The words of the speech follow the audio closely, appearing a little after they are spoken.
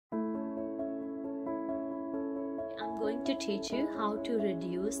I'm going to teach you how to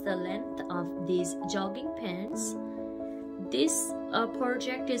reduce the length of these jogging pants. This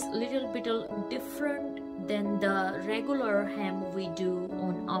project is a little bit different than the regular hem we do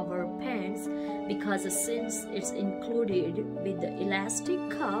on our pants, because since it's included with the elastic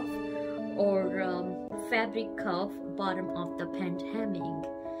cuff or fabric cuff bottom of the pant hemming.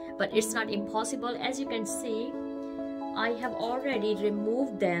 But it's not impossible. As you can see, I have already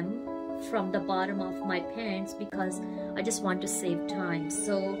removed them from the bottom of my pants because I just want to save time.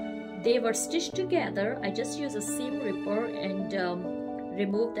 So they were stitched together. I just use a seam ripper and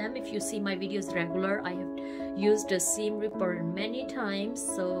remove them. If you see my videos regular, I have used a seam ripper many times,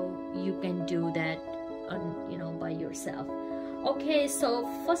 so you can do that by yourself. Okay, so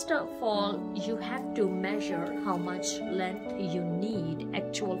first of all, you have to measure how much length you need,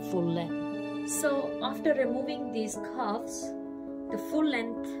 actual full length. So after removing these cuffs, the full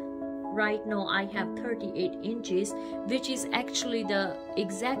length right now I have 38 inches, which is actually the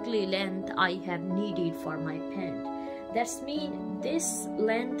exactly length I have needed for my pant. That's mean this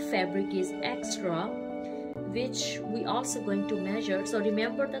length fabric is extra, which we also going to measure. So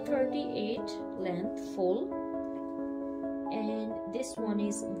remember the 38 length full, and this one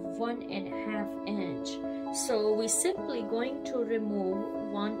is 1.5 inch. So we simply going to remove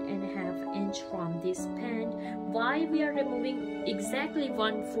 1.5 inch from this pant. Why we are removing exactly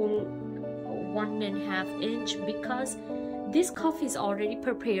one full 1.5 inch? Because this cuff is already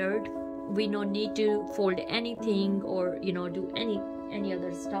prepared. We don't need to fold anything or do any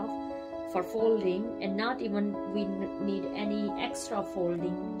other stuff for folding, and not even we need any extra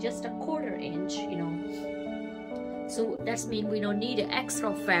folding, just a 1/4 inch, So that's mean we don't need extra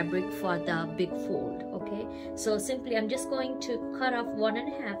fabric for the big fold. Okay, so simply I'm just going to cut off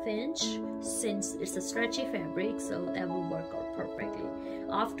 1.5 inch, since it's a stretchy fabric, so that will work out perfectly.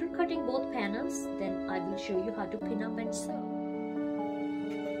 After cutting both panels, then I will show you how to pin up and sew.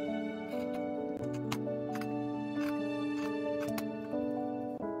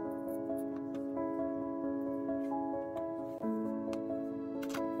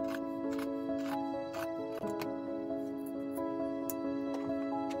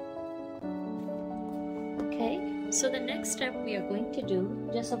 So the next step we are going to do,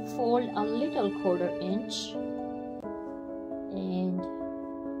 just fold a little 1/4 inch and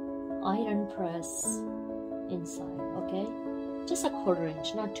iron press inside, okay? Just a 1/4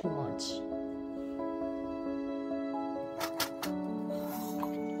 inch, not too much.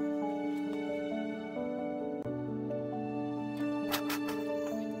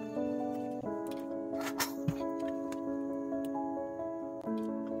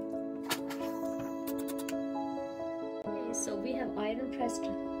 So we have iron pressed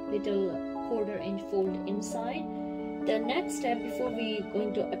little 1/4 inch fold inside. The next step, before we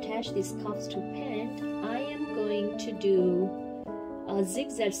going to attach these cuffs to pant, I am going to do a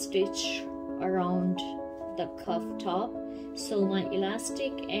zigzag stitch around the cuff top, so my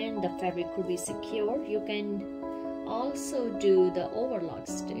elastic and the fabric could be secure. You can also do the overlock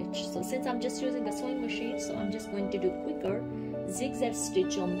stitch. So since I'm just using a sewing machine, so I'm just going to do quicker zigzag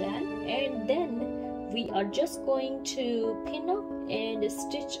stitch on that, and then we are just going to pin up and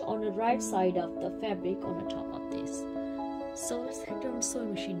stitch on the right side of the fabric on the top of this. So let's head to our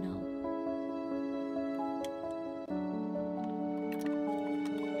sewing machine now.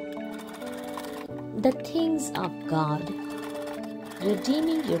 The things of God.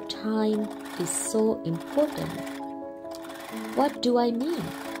 Redeeming your time is so important. What do I mean?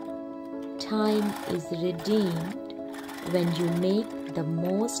 Time is redeemed when you make the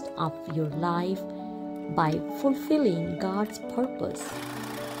most of your life by fulfilling God's purpose.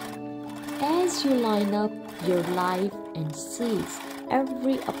 As you line up your life and seize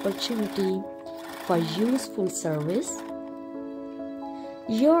every opportunity for useful service,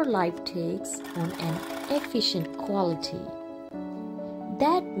 your life takes on an efficient quality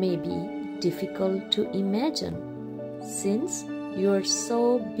that may be difficult to imagine since you are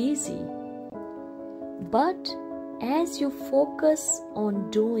so busy. But as you focus on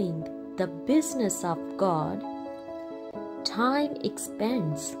doing the business of God, time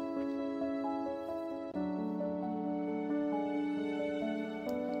expands.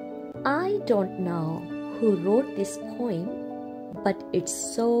 I don't know who wrote this poem, but it's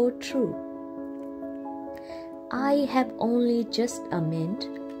so true. I have only just a minute,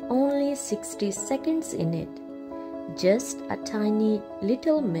 only 60 seconds in it, just a tiny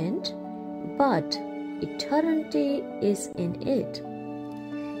little minute, but eternity is in it.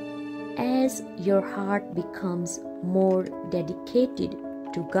 As your heart becomes more dedicated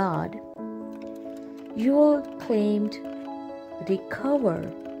to God, you will claim,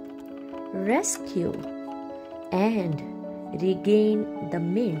 recover, rescue, and regain the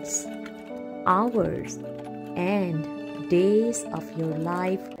minutes, hours, and days of your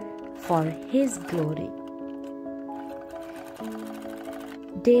life for His glory.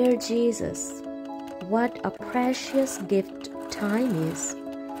 Dear Jesus, what a precious gift time is.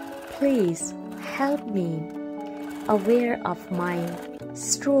 Please help me aware of my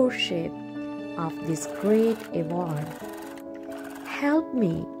stewardship of this great award. Help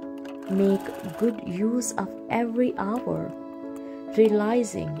me make good use of every hour,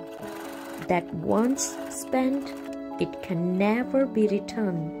 realizing that once spent, it can never be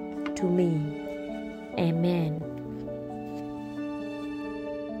returned to me. Amen.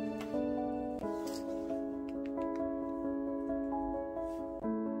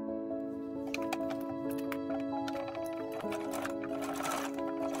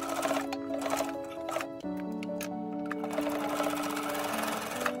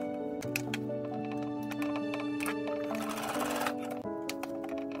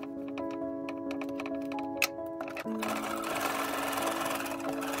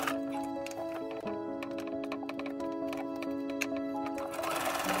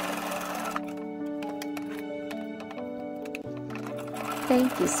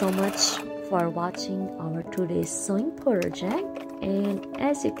 Thank you so much for watching our today's sewing project, and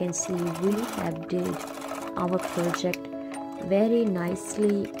as you can see, we have did our project very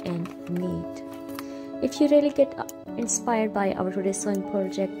nicely and neat. If you really get inspired by our today's sewing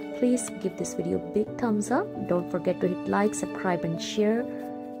project, please give this video a big thumbs up. Don't forget to hit like, subscribe and share.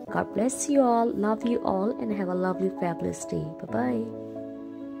 God bless you all, love you all, and have a lovely fabulous day. Bye bye.